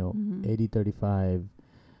 you know, Mhm. 8035,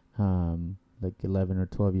 like 11 or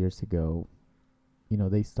 12 years ago, you know,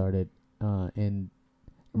 they started, and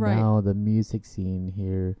Right. now the music scene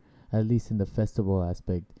here, at least in the festival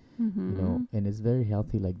aspect, Mm-hmm. you know, and it's very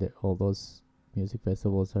healthy. Like all those music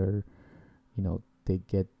festivals are, you know, they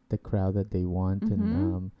get the crowd that they want,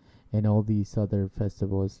 Mhm. and all these other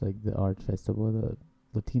festivals like the art festival, the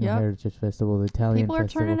Latino Yep. Heritage Festival, the Italian People are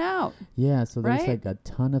festival. turning out. Yeah, so there's right? like a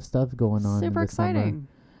ton of stuff going on. Super in the summer. exciting.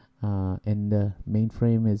 And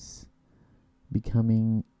Mainframe is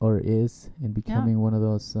becoming one of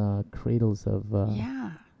those cradles of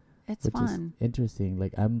Yeah, it's which fun. is interesting.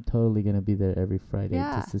 Like I'm totally gonna be there every Friday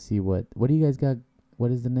Yeah. just to see what do you guys got what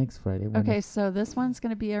is the next Friday? Okay, so this one's going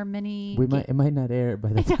to be our mini. It might not air by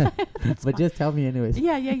the time, but fine. just tell me anyways.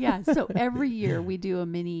 Yeah. So every year we do a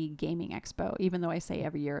mini gaming expo, even though I say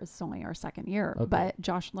every year, it's only our second year. Okay. But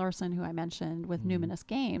Josh Larson, who I mentioned with Numinous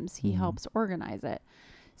Games, he helps organize it.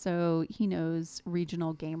 So he knows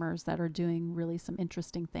regional gamers that are doing really some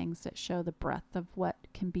interesting things that show the breadth of what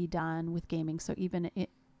can be done with gaming. So it even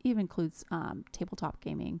includes tabletop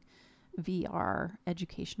gaming, VR,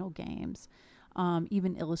 educational games,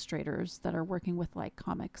 even illustrators that are working with like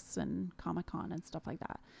comics and Comic-Con and stuff like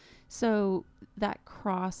that. So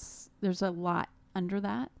there's a lot under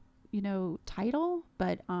that, title,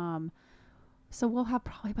 but so we'll have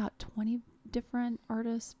probably about 20 different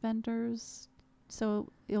artists, vendors.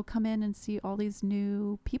 So you'll come in and see all these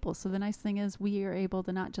new people. So the nice thing is we are able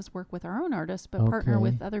to not just work with our own artists, but partner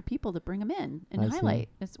with other people to bring them in and highlight,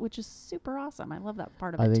 which is super awesome. I love that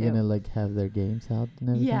part of it too. Are they going to like have their games out and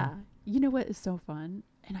everything? Yeah. You know what is so fun?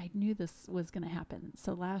 And I knew this was going to happen.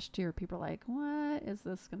 So last year people were like, what is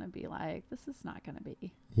this going to be like? This is not going to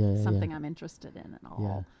be something I'm interested in at all.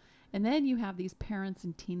 Yeah. And then you have these parents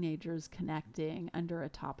and teenagers connecting under a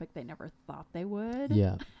topic they never thought they would.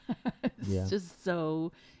 Yeah. It's just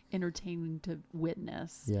so entertaining to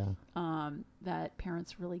witness. Yeah. That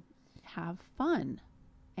parents really have fun,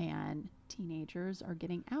 and teenagers are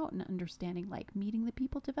getting out and understanding, like meeting the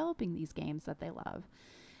people developing these games that they love.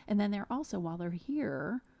 And then they're also, while they're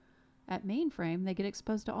here at Mainframe, they get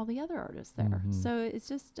exposed to all the other artists there. Mm-hmm. So it's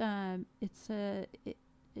just,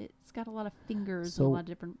 it's got a lot of fingers in a lot of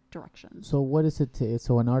different directions. So what is it?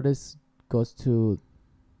 So an artist goes to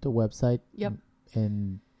the website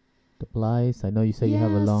and applies. I know you say you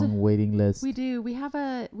have a long waiting list. We do. We have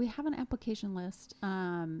an application list,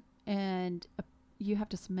 and you have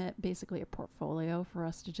to submit basically a portfolio for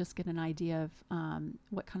us to just get an idea of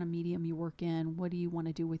what kind of medium you work in, what do you want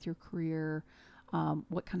to do with your career,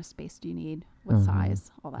 what kind of space do you need, what size,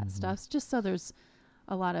 all that stuff. Just so there's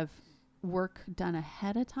a lot of work done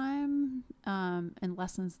ahead of time, and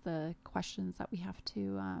lessens the questions that we have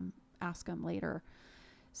to ask them later.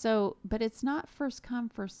 So, but it's not first come,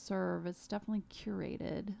 first serve. It's definitely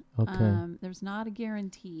curated. Okay. There's not a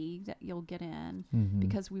guarantee that you'll get in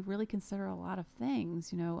because we really consider a lot of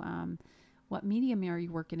things. What medium are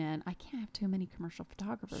you working in? I can't have too many commercial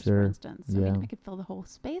photographers, for instance. I mean, I could fill the whole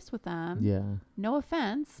space with them. Yeah. No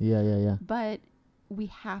offense. Yeah. But we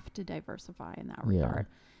have to diversify in that regard.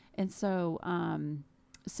 And so,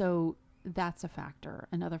 so that's a factor.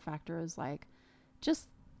 Another factor is like just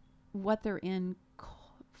what they're in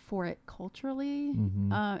for it culturally,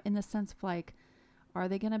 in the sense of like, are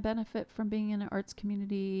they going to benefit from being in an arts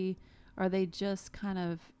community? Are they just kind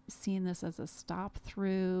of seeing this as a stop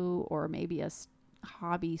through or maybe a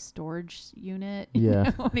hobby storage unit? You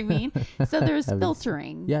know what I mean? So there's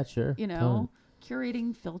filtering. Yeah, sure.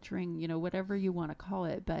 Curating, filtering, whatever you want to call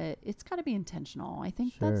it, but it's got to be intentional. I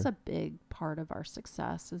think that's a big part of our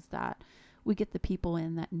success is that we get the people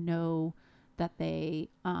in that know that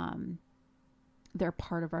they're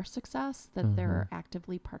part of our success, that they're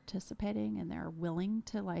actively participating and they're willing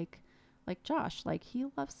to like Josh, like he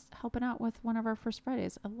loves helping out with one of our First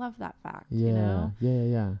Fridays. I love that fact, Yeah.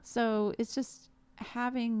 So it's just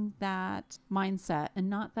having that mindset, and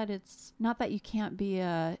not that you can't be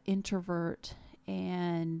a introvert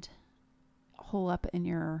and hole up in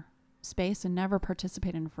your space and never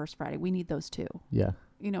participate in a First Friday. We need those too. Yeah.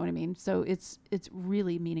 You know what I mean? So it's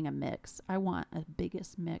really meaning a mix. I want a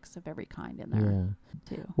biggest mix of every kind in there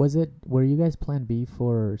too. Were you guys plan B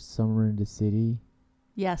for Summer in the City?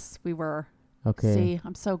 Yes, we were. Okay. See,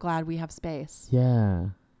 I'm so glad we have space. Yeah.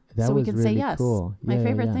 That so was we can really say yes. Cool. My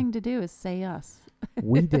favorite thing to do is say yes.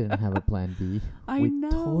 We didn't have a plan B. I know.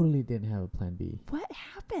 We totally didn't have a plan B. What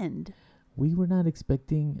happened? We were not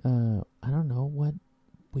expecting, I don't know what.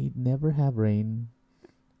 We never have rain.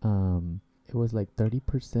 It was like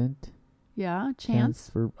 30%. Yeah,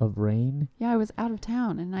 chance of rain. Yeah, I was out of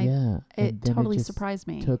town, and it totally surprised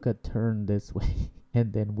me. Took a turn this way,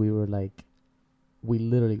 and then we were like, we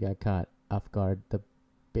literally got caught off guard the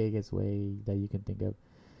biggest way that you can think of.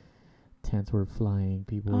 Tents were flying,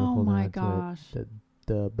 people were holding on gosh. to it.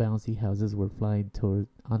 The bouncy houses were flying on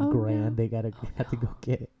Grand. No. They had to go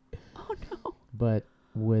get it. Oh no! But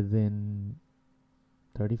within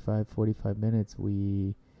 35, 45 minutes,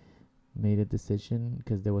 we made a decision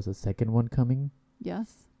because there was a second one coming.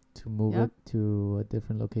 Yes. To move it to a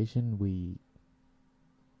different location.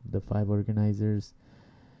 The 5 organizers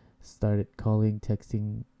started calling,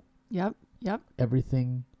 texting. Yep.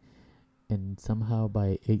 Everything. And somehow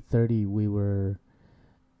by 8:30 we were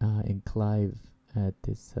in Clive at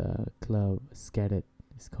this club, Scadet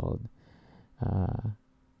it's called.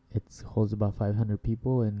 It holds about 500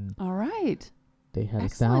 people, and All right. they had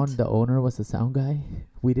Excellent. a sound. The owner was a sound guy.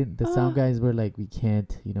 We didn't. The sound guys were like, we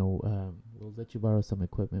can't. We'll let you borrow some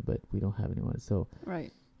equipment, but we don't have anyone. So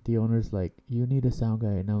Right. the owner's like, you need a sound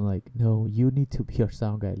guy, and I'm like, no, you need to be our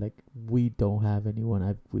sound guy. Like, we don't have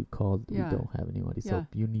anyone. We've called. Yeah. We don't have anybody. Yeah. So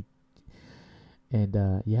you need. And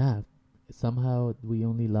somehow we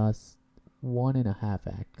only lost 1.5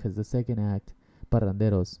 act, because the second act,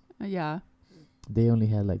 Parranderos, Yeah. they only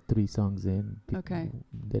had like 3 songs in. Okay.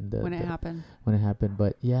 Then When it happened. when it happened,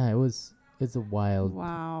 but yeah, it's a wild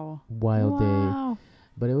Wow. day, Wow.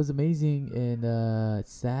 but it was amazing, and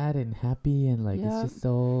sad and happy, and like Yep. it's just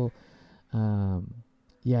so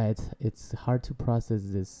it's hard to process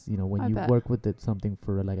this, when I you bet. work with something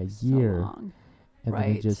for like a So year, long. and then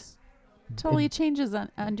Right. it just Totally and- changes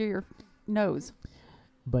under your nose.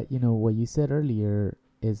 but what you said earlier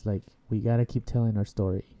is like, we gotta keep telling our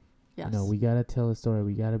story. Yes. We gotta tell a story.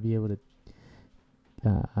 We gotta be able to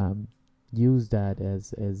use that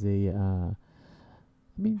as a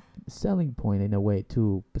selling point in a way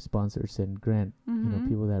to sponsors and grant Mhm.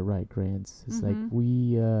 people that write grants. It's like Mhm.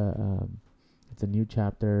 we it's a new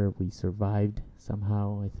chapter. We survived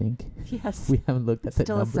somehow, I think. Yes. We haven't looked at the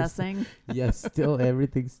Still numbers. assessing. Yes, still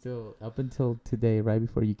everything's still up until today. Right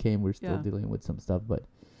before you came, we're still Yeah. dealing with some stuff, but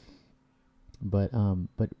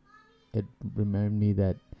it reminded me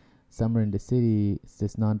that Summer in the City is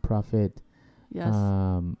this nonprofit. Yes.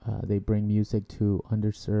 They bring music to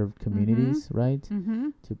underserved communities, right? Mm-hmm.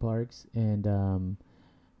 To parks, and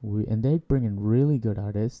they bring in really good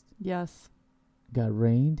artists. Yes. Got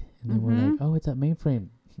rained, and then we're like, oh, it's at Mainframe.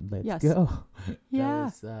 Let's Yes. go. Yeah.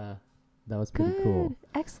 That was pretty Good. cool.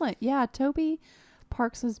 Excellent. Yeah. Toby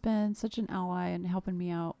Parks has been such an ally and helping me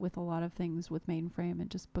out with a lot of things with Mainframe and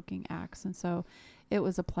just booking acts. And so it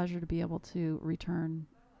was a pleasure to be able to return,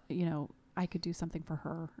 I could do something for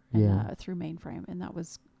her through Mainframe. And that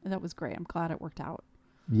was great. I'm glad it worked out.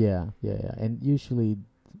 Yeah. And usually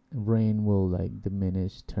rain will like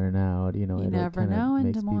diminish turnout, You it never kinda know in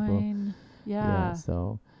makes Des Moines. Yeah.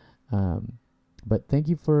 So, but thank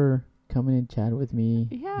you for coming and chat with me.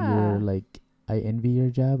 Yeah. You're like, I envy your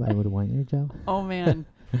job. I would want your job. Oh, man.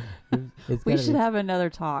 It's We gotta should be- have another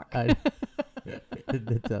talk.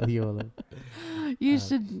 That's all you will. You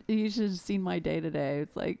should have seen my day to day.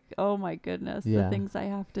 It's like, oh my goodness, Yeah. the things I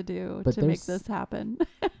have to do But to make there's- this happen.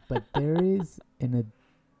 But there is an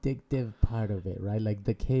addictive part of it, right? Like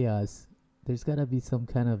the chaos. There's gotta be some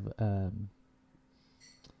kind of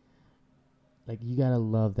like, you gotta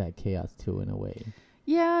love that chaos too, in a way.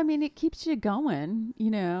 Yeah, I mean, it keeps you going,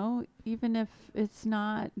 even if it's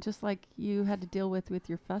not just like you had to deal with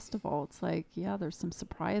your festival. It's like, yeah, there's some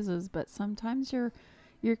surprises, but sometimes you're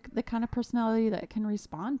the kind of personality that can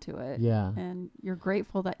respond to it. Yeah. And you're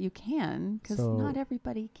grateful that you can, because So- not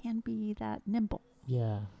everybody can be that nimble.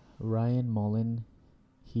 Yeah. Ryan Mullen,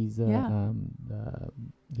 he's Yeah.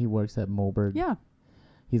 he works at Moberg. Yeah,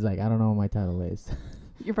 He's like, I don't know what my title is.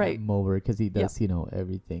 you're right. Moberg, because he does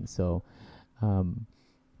everything. So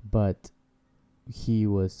but he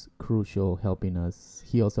was crucial helping us.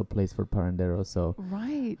 He also plays for Parandero, so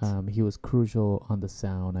Right. he was crucial on the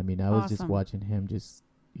sound. I mean, I was just Awesome. watching him, just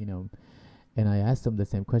and I asked him the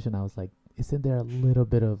same question. I was like, isn't there a little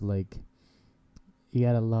bit of like, you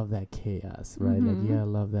gotta love that chaos, right? Like, you Mhm. gotta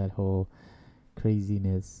love that whole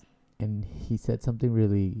craziness. And he said something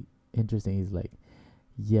really interesting. He's like,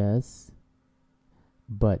 yes,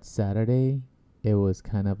 but Saturday it was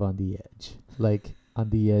kind of on the edge, like on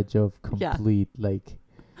the edge of Yeah. complete, like,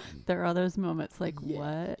 There are those moments like, Yeah.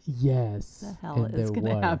 what yes, the hell and is there going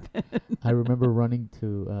to were. happen? I remember running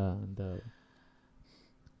to the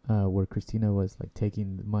where Christina was like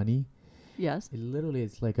taking the money. Yes. It literally,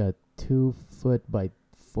 it's like a 2 foot by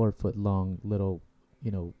 4 foot long little,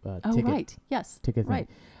 Oh, ticket right. Yes. ticket thing. Right.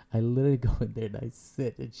 I literally go in there and I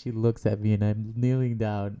sit, and she looks at me, and I'm kneeling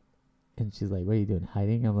down, and she's like, "What are you doing,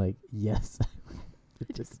 hiding?" I'm like, "Yes." It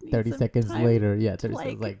took just need 30 some seconds time later, yeah, To 30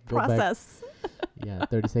 seconds, like, go back. process. Yeah,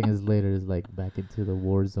 30 seconds later is like back into the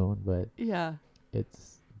war zone, but Yeah.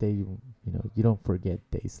 it's you don't forget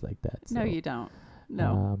days like that. No, so, you don't.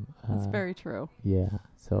 No. That's uh, very true. Yeah.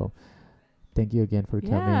 So, thank you again for Yeah.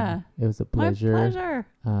 coming. It was a pleasure. My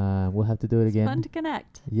pleasure. We'll have to do it It's again. fun to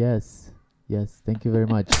connect. Yes. Thank you very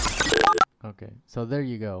much. Okay. So there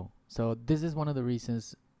you go. So this is one of the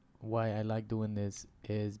reasons why I like doing this,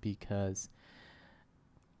 is because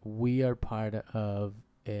we are part of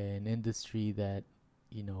an industry that,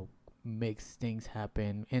 makes things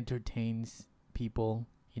happen, entertains people,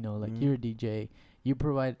 like Mhm. you're a DJ, you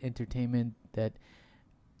provide entertainment that,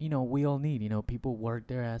 we all need. People work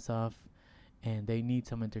their ass off and they need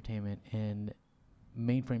some entertainment, and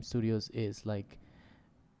Mainframe Studios is like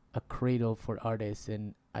a cradle for artists,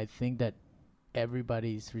 and I think that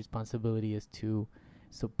everybody's responsibility is to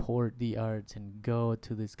support the arts and go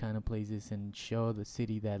to these kind of places and show the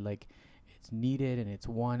city that like it's needed and it's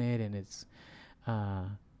wanted, and it's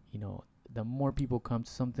you know, the more people come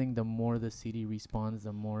to something, the more the city responds,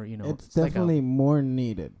 the more, you know, It's like definitely more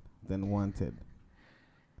needed than wanted,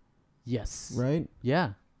 yes, right?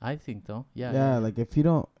 yeah, I think though, Yeah, like if you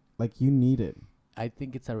don't, like, you need it. I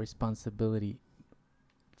think it's a responsibility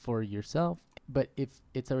for yourself, but if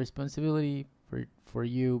it's a responsibility for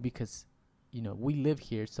you, because you know we live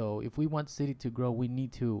here, so if we want the city to grow, we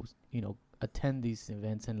need to, you know, attend these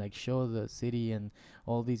events and like show the city and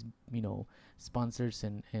all these, you know, sponsors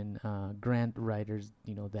and grant writers,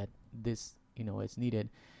 you know, that this, you know, is needed.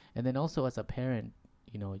 And then also as a parent,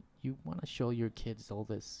 you know, you want to show your kids all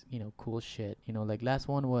this, you know, cool shit, you know, like last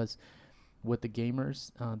one was with the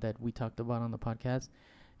gamers that we talked about on the podcast,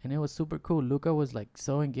 and it was super cool. Luca was like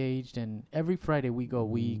so engaged, and every Friday we go,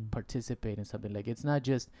 we participate in something. Like it's not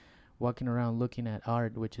just walking around looking at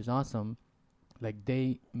art, which is awesome. Like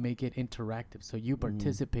they make it interactive, so you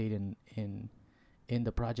participate in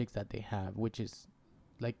the projects that they have, which is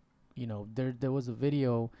like, you know, there was a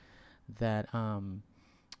video that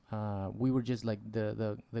we were just like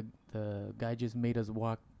the guy just made us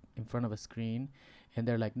walk in front of a screen, and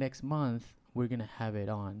they're like, next month we're gonna have it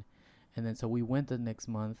on. And then so we went the next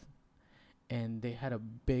month, and they had a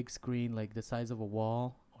big screen like the size of a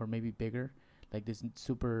wall or maybe bigger, like this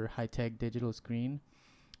super high-tech digital screen.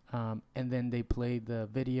 And then they played the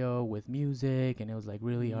video with music, and it was like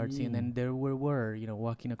really artsy. And then there we were, you know,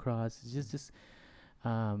 walking across. It's just this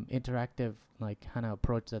interactive like kind of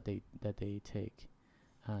approach that they take.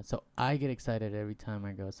 So I get excited every time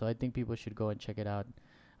I go. So I think people should go and check it out.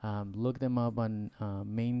 Look them up on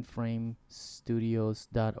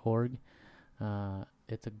mainframestudios.org.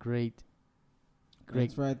 It's a great.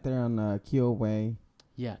 It's right there on Kyo Way.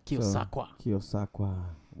 Yeah, Kiyosakwa. Kiyosakwa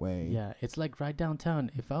Way. Yeah, it's like right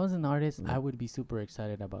downtown. If I was an artist, I would be super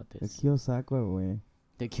excited about this. The Kiyosakwa Way.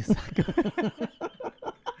 The Kiyosakwa.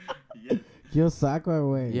 Yeah.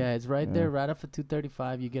 Kiyosakwa Way. Yeah, it's right there, right off of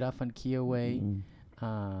 235. You get off on Kyo Way,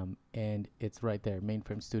 and it's right there,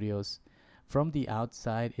 Mainframe Studios. From the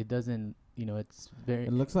outside, it doesn't, you know, it's very...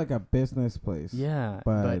 It looks like a business place. Yeah,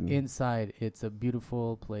 but inside, it's a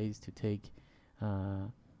beautiful place to take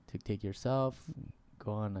yourself,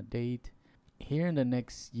 go on a date. Here in the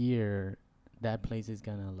next year, that place is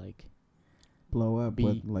gonna like blow up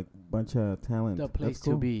with like bunch of talent. The place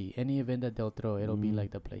to be. Any event that they'll throw, it'll be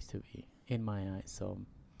like the place to be in my eyes. So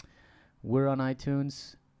we're on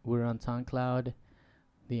iTunes, we're on SoundCloud,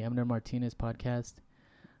 the Amner Martinez podcast.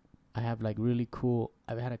 I have like really cool.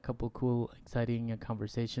 I've had a couple cool, exciting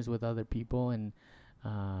conversations with other people, and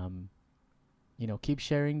you know, keep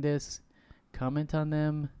sharing this, comment on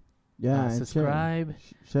them. Yeah, subscribe.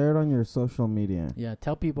 Share it on your social media. Yeah,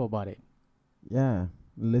 tell people about it. Yeah,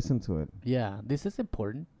 listen to it. Yeah, this is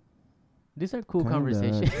important. These are cool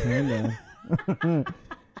conversations.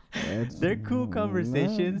 They're cool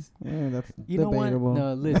conversations. Yeah, that's you debatable.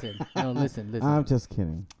 know what? No, listen. I'm just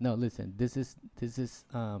kidding. No, listen. This is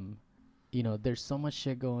you know, there's so much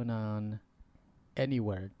shit going on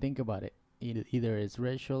anywhere. Think about it. Either it's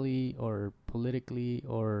racially or politically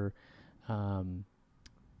or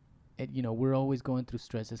you know, we're always going through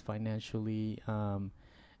stresses financially,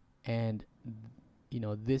 and you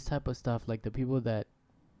know, this type of stuff, like the people that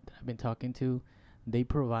I've been talking to, they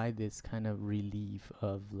provide this kind of relief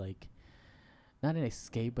of like, not an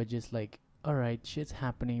escape, but just like, all right, shit's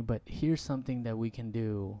happening, but here's something that we can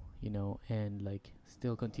do, you know, and like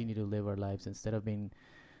still continue to live our lives instead of being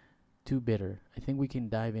too bitter. I think we can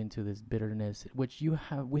dive into this bitterness, which we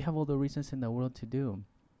have all the reasons in the world to do.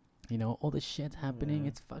 You know, all the shit's happening.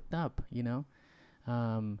 It's fucked up, you know?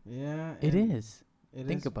 Yeah. It is.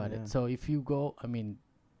 Think about it. So if you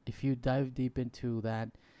dive deep into that,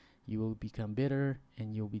 you will become bitter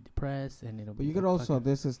and you'll be depressed, and it'll be... But you could also,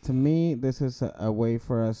 this is a way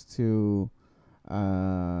for us to,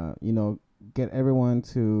 you know, get everyone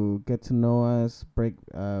to get to know us, break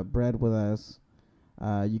bread with us.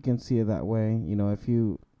 You can see it that way. You know, if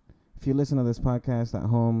you listen to this podcast at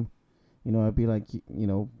home, you know, I'd be like, you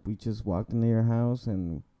know, we just walked into your house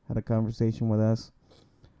and had a conversation with us.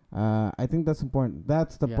 I think that's important.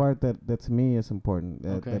 That's the part that to me is important.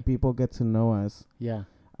 That people get to know us. Yeah.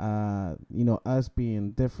 You know, us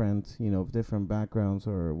being different, you know, different backgrounds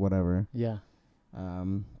or whatever. Yeah.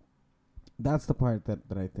 That's the part that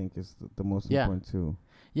I think is the most important too.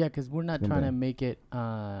 Yeah, because we're not trying to make it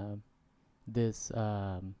this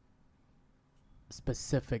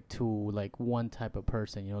specific to like one type of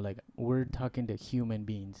person. You know, like we're talking to human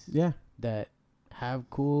beings Yeah. that have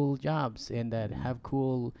cool jobs and that have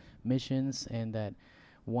cool missions and that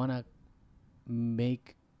wanna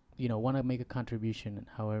make want to make a contribution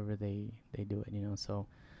however they do it. So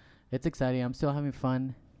it's exciting. I'm still having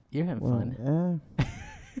fun. You're having fun.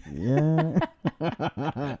 Yeah.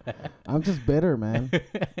 Yeah. I'm just bitter, man.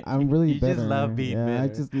 I'm really bitter. You just love being bitter. I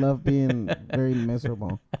just love being very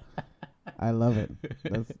miserable. I love it.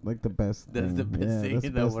 That's like the best That's thing. the best thing that's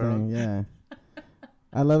in the the best world. thing. Yeah.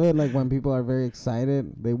 I love it like when people are very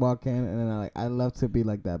excited, they walk in and then I love to be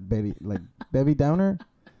like that Debbie Downer.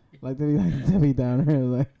 Like to be like Debbie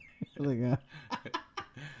Downer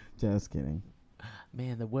just kidding.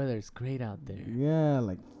 Man, the weather's great out there. Yeah,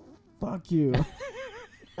 like fuck you.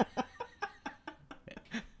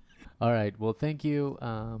 All right. Well, thank you.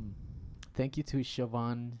 Thank you to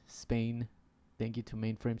Siobhan Spain. Thank you to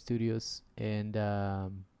Mainframe Studios. And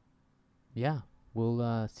yeah,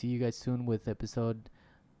 we'll see you guys soon with episode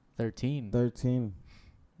 13. 13.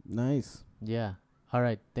 Nice. Yeah. All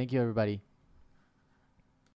right. Thank you, everybody.